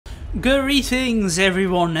Greetings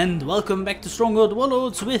everyone and welcome back to Stronghold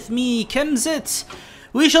Warlords with me, Kemzit.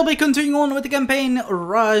 We shall be continuing on with the campaign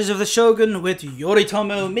Rise of the Shogun with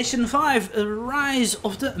Yoritomo Mission 5, Rise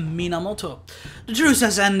of the Minamoto. The truce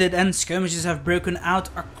has ended and skirmishes have broken out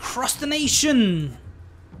across the nation.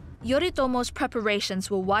 Yoritomo's preparations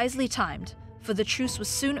were wisely timed, for the truce was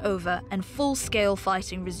soon over and full-scale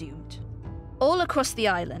fighting resumed. All across the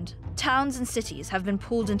island, towns and cities have been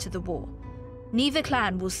pulled into the war. Neither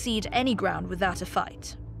clan will cede any ground without a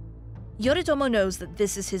fight. Yoritomo knows that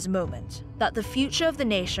this is his moment, that the future of the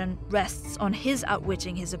nation rests on his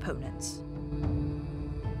outwitting his opponents.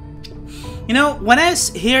 You know, when I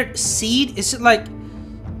hear cede, is it like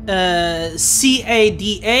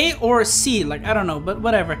C-A-D-A or C? Like, I don't know, but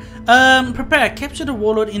whatever. Prepare, capture the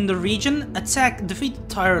warlord in the region, attack, defeat the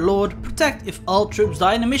tire lord, protect if all troops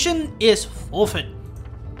die in the mission, is forfeit.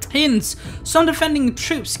 Hints, some defending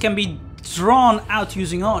troops can be drawn out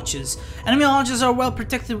using archers. Enemy archers are well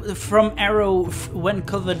protected from arrow when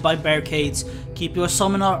covered by barricades. Keep your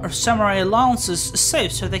summoner or samurai lances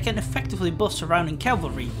safe so they can effectively buff surrounding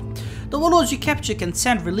cavalry. The warlords you capture can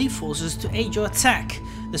send relief forces to aid your attack.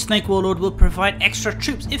 The snake warlord will provide extra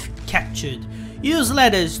troops if captured. Use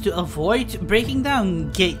ladders to avoid breaking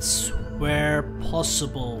down gates where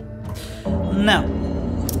possible. Now,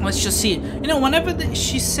 let's just see it. You know, whenever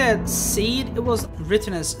she said seed, it was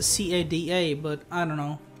written as C-A-D-A, but I don't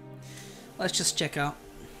know. Let's just check out.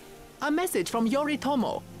 A message from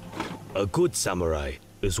Yoritomo. A good samurai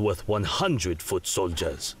is worth 100 foot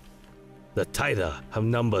soldiers. The Taira have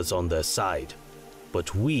numbers on their side,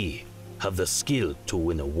 but we have the skill to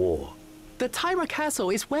win a war. The Taira castle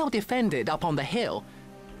is well defended up on the hill.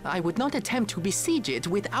 I would not attempt to besiege it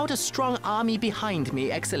without a strong army behind me,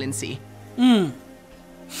 Excellency.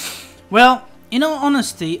 Well, in all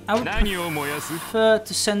honesty, I would prefer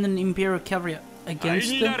to send an Imperial cavalry against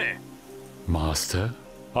them. Master,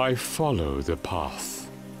 I follow the path.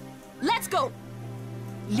 Let's go!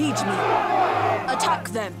 Lead me. Attack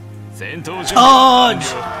them.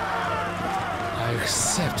 Charge! I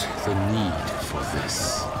accept the need for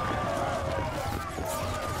this.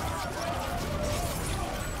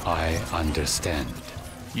 I understand.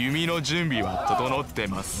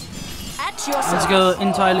 At your Let's go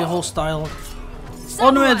entirely hostile.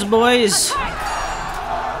 Onwards, boys!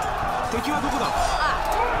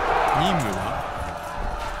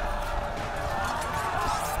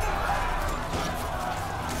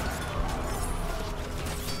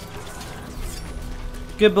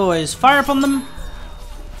 Good boys, fire upon them!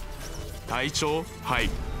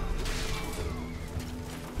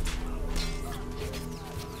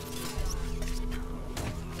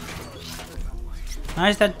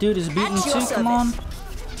 Nice, that dude is beaten too, come on.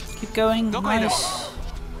 Keep going, nice.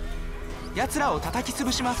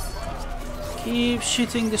 Keep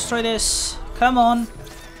shooting, destroy this. Come on.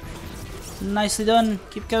 Nicely done,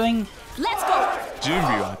 keep going. Let's go!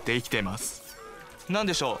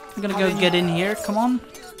 I'm gonna go get in here, come on.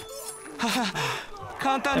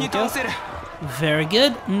 There we go. Very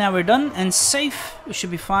good, now we're done and safe. We should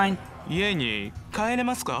be fine. Go,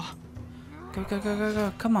 go, go, go,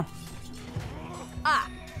 go, come on.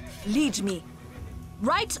 Lead me.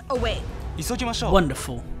 Right away.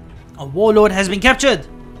 Wonderful. A warlord has been captured.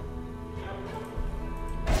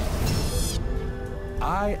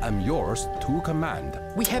 I am yours to command.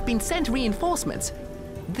 We have been sent reinforcements.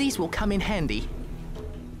 These will come in handy.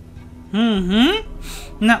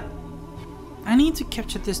 Now, I need to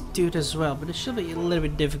capture this dude as well, but it should be a little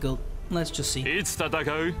bit difficult. Let's just see.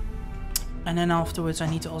 And then afterwards I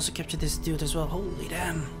need to also capture this dude as well. Holy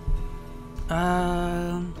damn.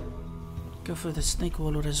 Go for the snake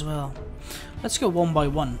warlord as well. Let's go one by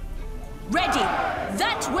one. Ready.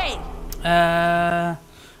 That way. I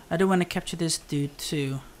do want to capture this dude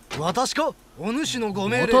too. Watoshiko!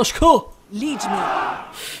 Lead me.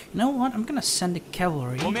 You know what? I'm gonna send the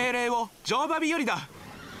cavalry.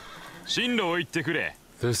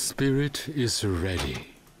 The spirit is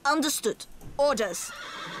ready. Understood. Orders.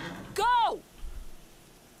 Go!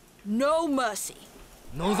 No mercy.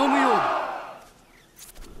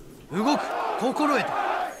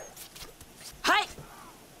 Hi.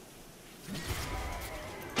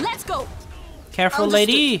 Let's go. Careful, Understood.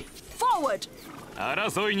 lady. Forward.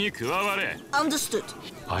 Understood.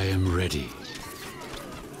 I am ready.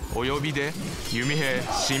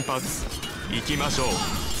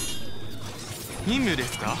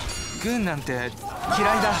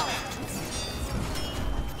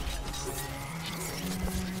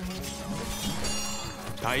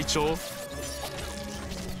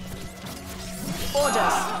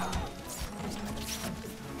 Orders.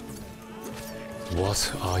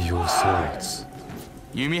 What are your thoughts?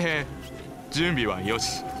 弓兵準備はよ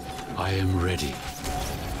し I am ready.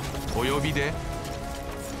 お呼びで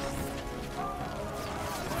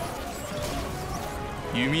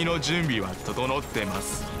弓の準備は整ってま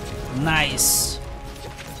す Nice.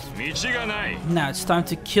 道がない Now it's time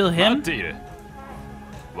to kill 待っ him. ている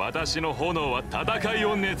私の炎は戦い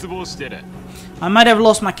を熱望してる I might have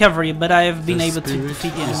lost my cavalry, but I have been The able to spirit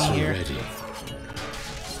defeat the is enemy here. ready.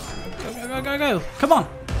 Go, go, go, go, go. Come on.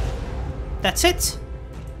 That's it.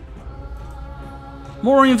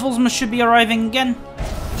 More reinforcements should be arriving again.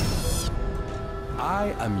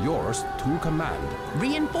 I am yours to command.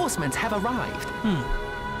 Reinforcements have arrived.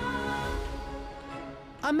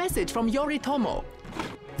 A message from Yoritomo.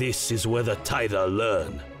 This is where the Taira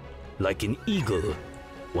learn. Like an eagle,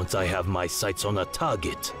 once I have my sights on a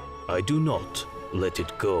target, I do not let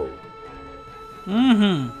it go.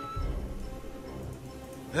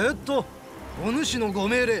 お主のご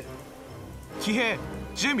命令騎兵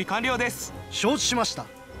準備完了です承知しました。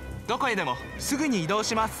どこへでもすぐに移動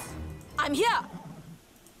します I'm here!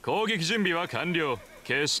 攻撃準備は完了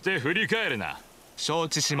決して振り返るな承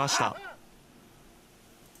知しました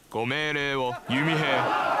ご命令を弓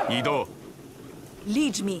兵移動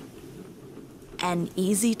Lead me. An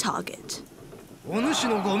easy target. お主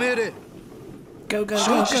のご命令 Go, go,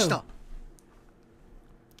 承 go, 知し go. た。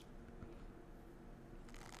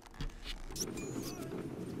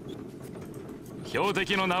標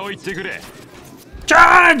的の名を言ってくれ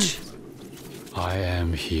Charge! I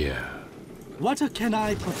am here. What can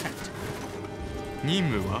I protect? 任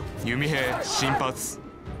務は弓兵進発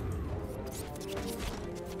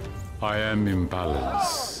I am in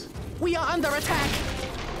balance. We are under attack.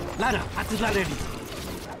 ラダアトラレリ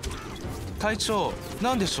隊長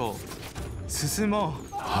何でしょう進も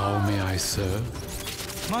How may I serve?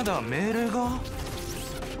 うまだ命令が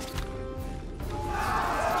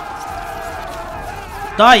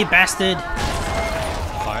Die, you bastard!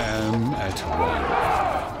 I am at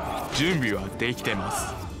one. 準備はできてま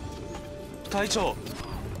す隊長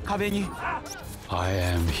壁に I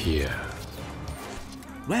am here.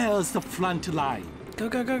 Where's the front line? Go,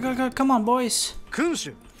 go, go, go, go. Come on, boys. 君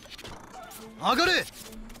主上がれ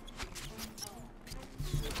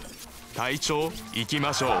隊長行き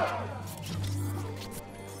ましょう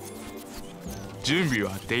準備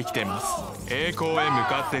はできてます栄光へ向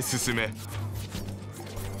かって進め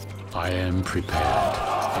I am prepared.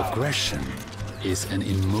 Aggression is an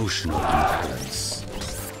emotional imbalance.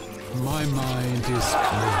 My mind is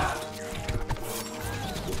clear.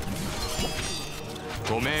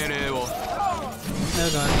 ご命令を Oh,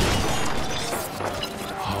 God.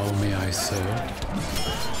 How may I serve?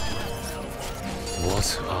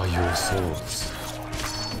 What are your thoughts?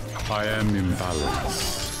 I am in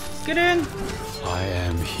balance. Get in! I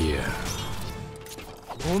am here.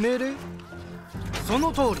 ご命令そ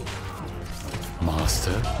の通り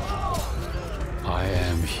Master, I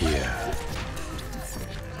am here.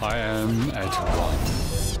 I am at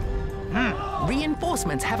one.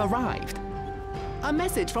 Reinforcements have arrived. A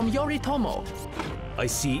message from Yoritomo. I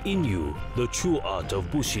see in you the true art of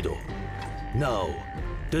Bushido. Now,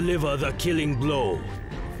 deliver the killing blow.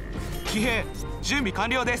 騎兵準備完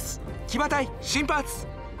了です騎馬隊進発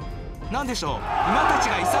何でしょう馬たち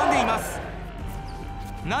が勇んでいます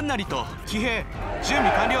何なりと騎兵準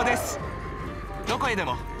備完了ですどこへで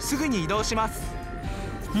もすぐに移動します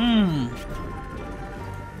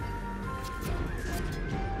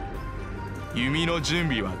弓の準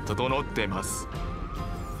備は整ってます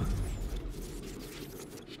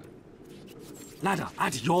ラダ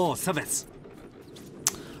at your service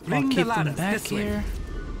I'll Bring the keep them ladders back this way here.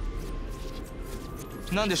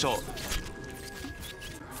 何でしょう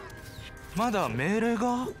まだ命令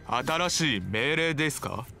が新しい命令です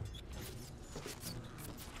か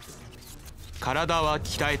体は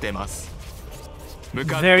鍛えてます向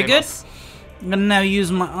かっ Very てま good. す I'm gonna now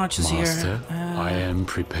use my archers Master, here. I am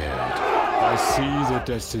prepared. I see the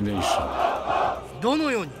destination. ど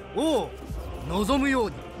のようにおう望むよう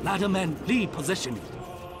にラダメンリーポゼッション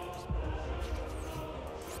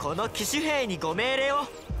この騎手兵にご命令を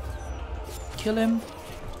Kill him.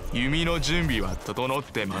 弓の準備は整っ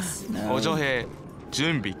てます補助兵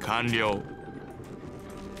準備完了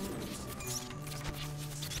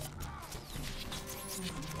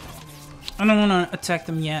I don't want to attack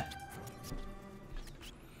them yet.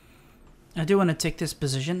 I do want to take this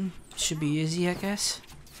position. Should be easy, I guess.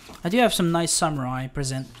 I do have some nice samurai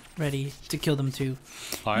present ready to kill them too.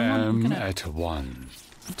 I I'm am gonna- at one.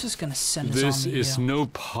 I'm just gonna send this This army is here. no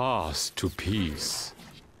path to peace.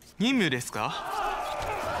 任務ですか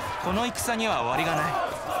この戦には終わりがない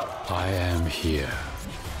I am here.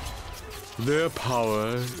 Their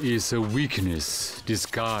power is a weakness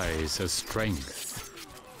disguised as strength.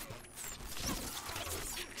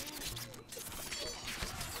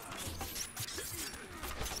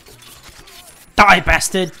 Die,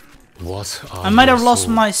 bastard! What are I might have your lost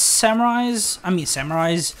swords? my samurais,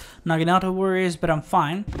 Naginato warriors, but I'm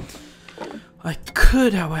fine. I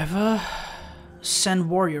could, however, receive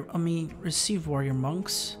warrior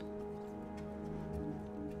monks.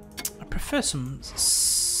 I prefer some...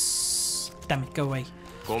 damn it, go away.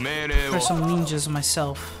 I prefer some ninjas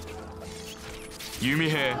myself. 弓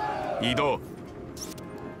兵移動。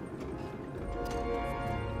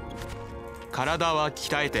体は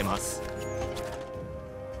鍛えてます。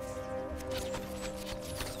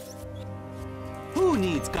 Who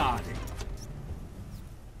needs guarding?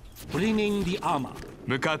 Bringing the armor.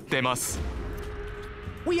 向かってます。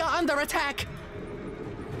 We are under attack!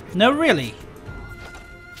 No, really?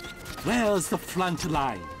 Where's the front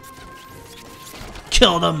line?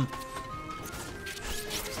 Kill them!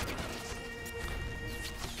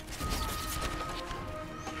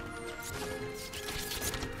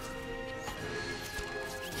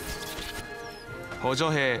 Hojo 補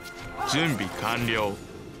助兵準備完了。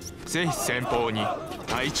ぜひ先方に。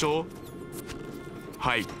隊長。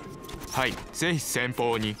はいはい、ぜひ先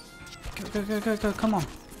方に。 Go, go, go, go, go, come on.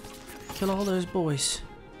 Kill all those boys.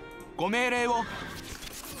 ご命令を。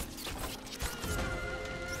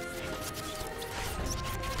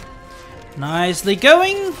 Nicely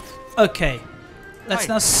going. Okay. Let's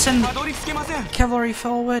now send たどり着けません。 cavalry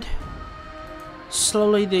forward.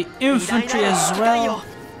 Slowly the infantry as well.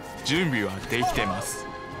 準備はできてます。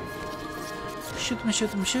 Shoot them, shoot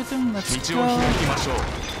them, shoot them. Let's 道を go. 開きましょ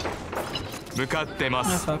う。向かってま Oh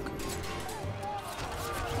す。 fuck.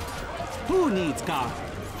 Who needs guarding?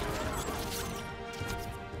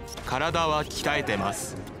 体は鍛えてま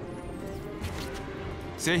す。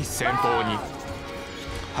ぜひ先方に。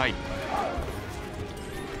はい。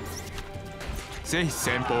ぜひ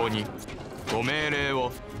先方に。ご命令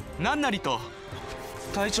を。何なりと。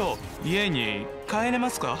隊長、家に帰れま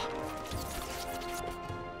すか？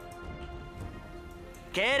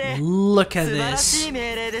 敬礼。 Look at 素晴らし this. い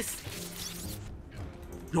命令です。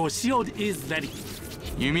 Your shield is ready.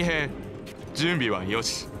 弓兵、準備はよ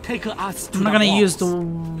し。 Take us to I'm not the gonna use the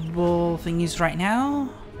walls. wall thingies right now.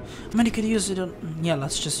 I mean, you could use it on... Yeah,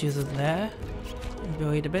 let's just use it there. Maybe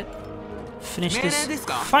wait a bit. Finish this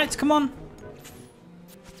fight, come on.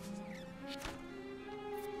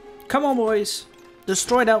 Come on, boys.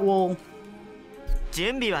 Destroy that wall.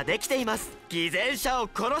 準備はできています。偽善者を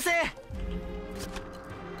殺せ。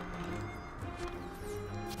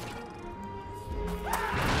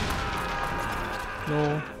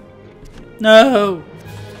 Lol. No!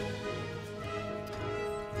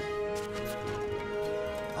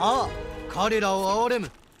 ああ、彼らを煽れむ。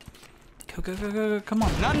 Go, go, go, go, go, come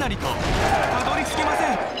on. 何なりと。たどり着けま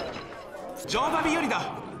せん。乗馬日和だ。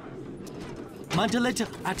 Mantelet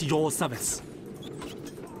at your service.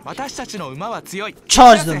 私たちの馬は強い。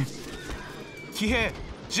 Charge them! 騎兵、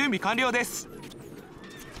準備完了です。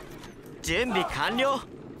準備完了。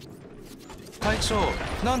隊長、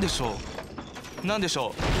何でしょう。何でし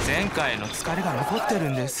ょう。前回の疲れが残ってる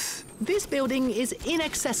んです。 This building is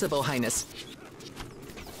inaccessible, Highness.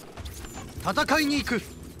 戦いに行く。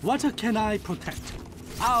What can I protect?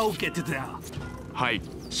 I'll get there. はい、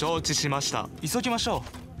承知しました。急ぎましょ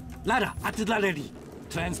う。 Ladder at the ready.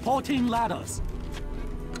 Transporting ladders.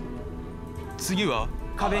 次は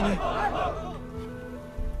壁に。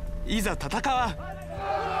いざ戦わん。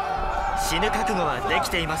死ぬ覚悟はでき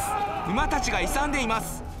ています。馬たちが勇んでいま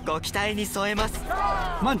す。ご期待に添えます。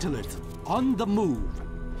 Mantelet on the move.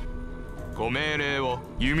 ご命令を。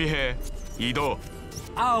弓兵、移動。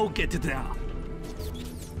 I'll get there.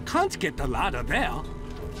 Can't get the ladder there.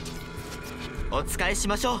 お使いし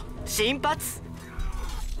ましょう。進発。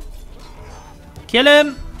 Kill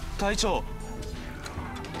him! 隊長、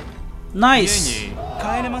 Nice! 家に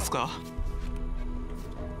帰れますか？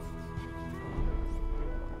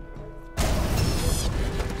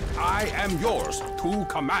 I am yours to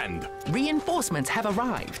command. Reinforcements have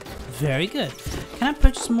arrived. Very good. Can I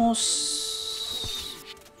purchase more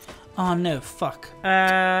Oh no, fuck.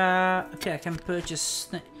 Okay, I can purchase...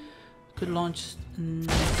 Could launch...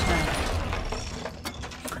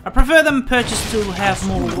 I prefer them purchase to have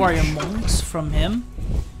more warrior monks from him.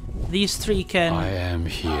 These three can... I am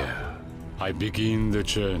here. I begin the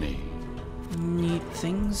journey. Neat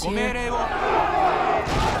things ご命 here. 令を。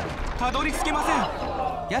たどり着けません。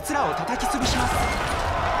奴らを叩き潰します。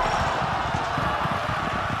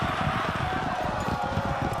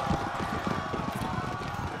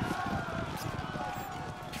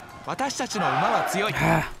私たちの馬は強い。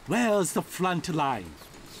Where's the front line?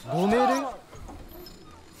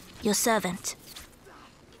 Your servant.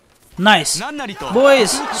 Nice. 何なりと Boys,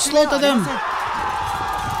 進 slaughter めはあり them. ません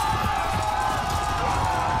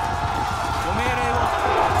ご命令を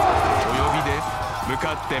お呼びで向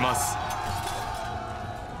かってます。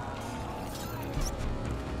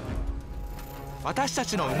私た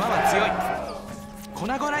ちの馬は強い。粉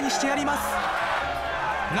々にしてやります。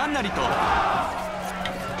何なりと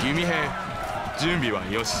弓兵準備は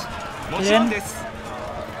よし。もちろんです。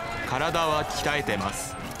体は鍛えてま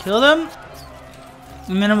す。 Kill them.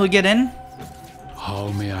 And then we'll get in. How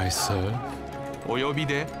may I serve? お呼び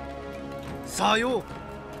でさよう。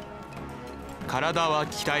体は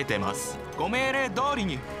鍛えてます。ご命令通り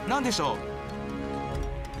に何でしょ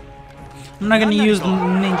う。 I'm not gonna use the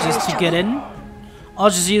ninjas to get in. I'll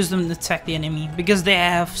just use them to attack the enemy because they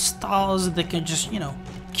have stars that can just, you know,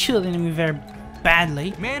 kill the enemy very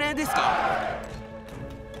badly. 命令ですか。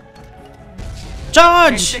決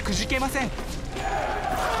Charge! してくじけません。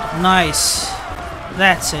 Nice.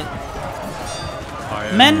 That's it. I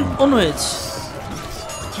am Men onwards.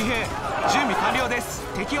 騎兵準備完了です。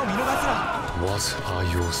敵を見逃すな。 What are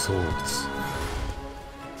your swords?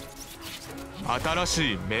 新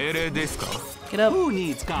しい命令ですか。 Get up. Who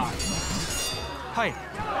needs guard? はい。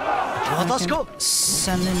 私か。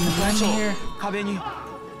 Send in the men here. 壁に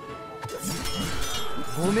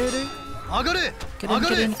ご命令。上がれ。 Get 上 in, が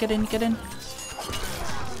get れ in, get in, get in.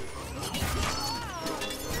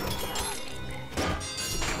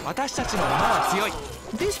 私たちの馬は強い。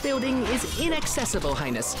 This building is inaccessible,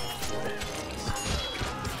 Highness.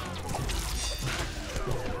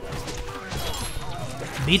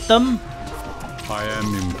 Beat them. I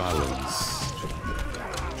am imbalanced.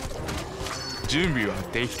 準備は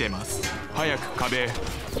できてます。早く壁へ。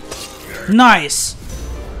 Nice.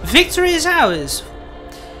 Victory is ours.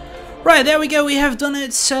 Right, there we go. We have done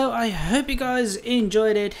it. So I hope you guys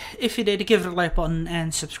enjoyed it. If you did, give it a like button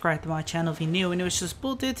and subscribe to my channel if you're new and wish to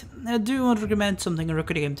support it. I do want to recommend something a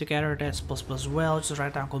record game together. That's possible as well. Just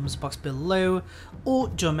write down comments box below or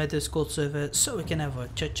join my Discord server so we can have a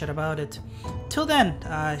chit chat about it. Till then,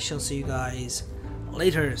 I shall see you guys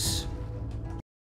later.